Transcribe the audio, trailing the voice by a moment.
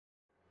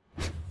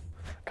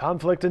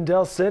Conflict in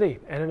Del City,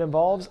 and it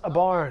involves a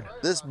barn.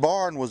 This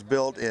barn was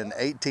built in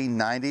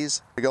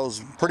 1890s. It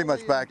goes pretty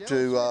much back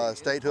to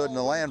statehood and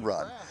the land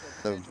run.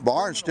 The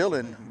barn's still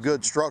in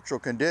good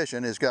structural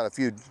condition. It's got a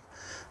few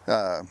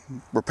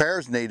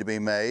repairs need to be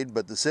made,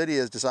 but the city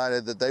has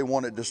decided that they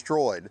want it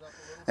destroyed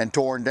and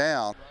torn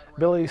down.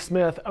 Billy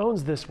Smith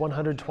owns this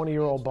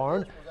 120-year-old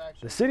barn.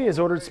 The city has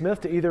ordered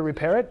Smith to either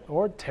repair it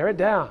or tear it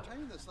down.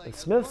 But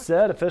Smith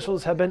said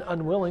officials have been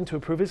unwilling to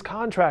approve his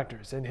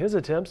contractors in his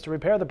attempts to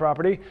repair the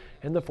property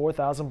in the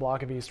 4,000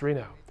 block of East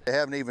Reno. They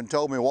haven't even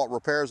told me what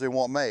repairs they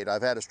want made.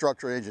 I've had a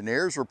structural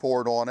engineer's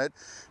report on it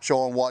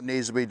showing what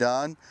needs to be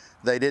done.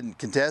 They didn't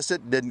contest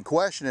it, didn't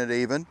question it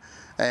even,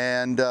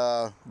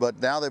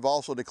 but now they've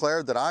also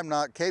declared that I'm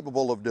not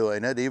capable of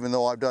doing it, even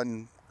though I've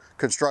done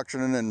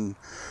construction and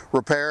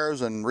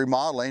repairs and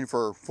remodeling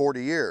for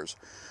 40 years.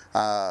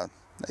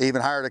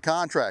 Even hired a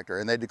contractor,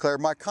 and they declared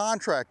my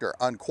contractor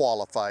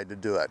unqualified to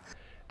do it.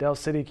 Del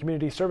City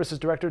Community Services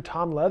Director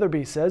Tom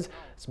Leatherby says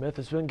Smith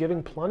has been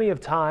given plenty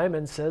of time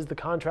and says the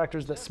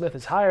contractors that Smith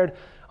has hired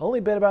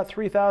only bid about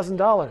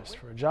 $3,000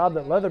 for a job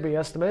that Leatherby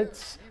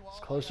estimates is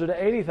closer to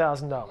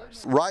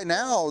 $80,000. Right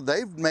now,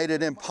 they've made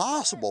it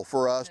impossible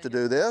for us to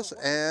do this,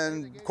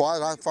 and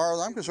quite as far as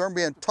I'm concerned,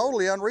 being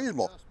totally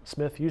unreasonable.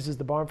 Smith uses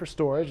the barn for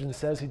storage and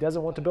says he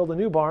doesn't want to build a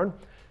new barn.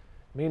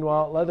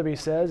 Meanwhile, Leatherby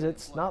says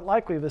it's not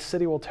likely the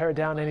city will tear it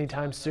down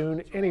anytime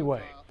soon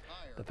anyway.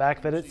 The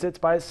fact that it sits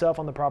by itself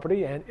on the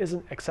property and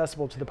isn't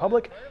accessible to the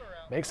public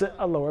makes it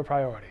a lower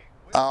priority.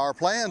 Our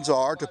plans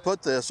are to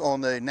put this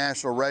on the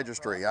National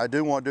Registry. I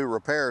do want to do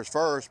repairs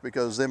first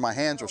because then my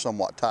hands are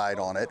somewhat tied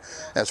on it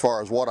as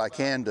far as what I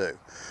can do.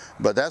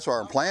 But that's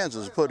our plans,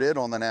 is to put it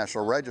on the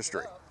National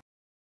Registry.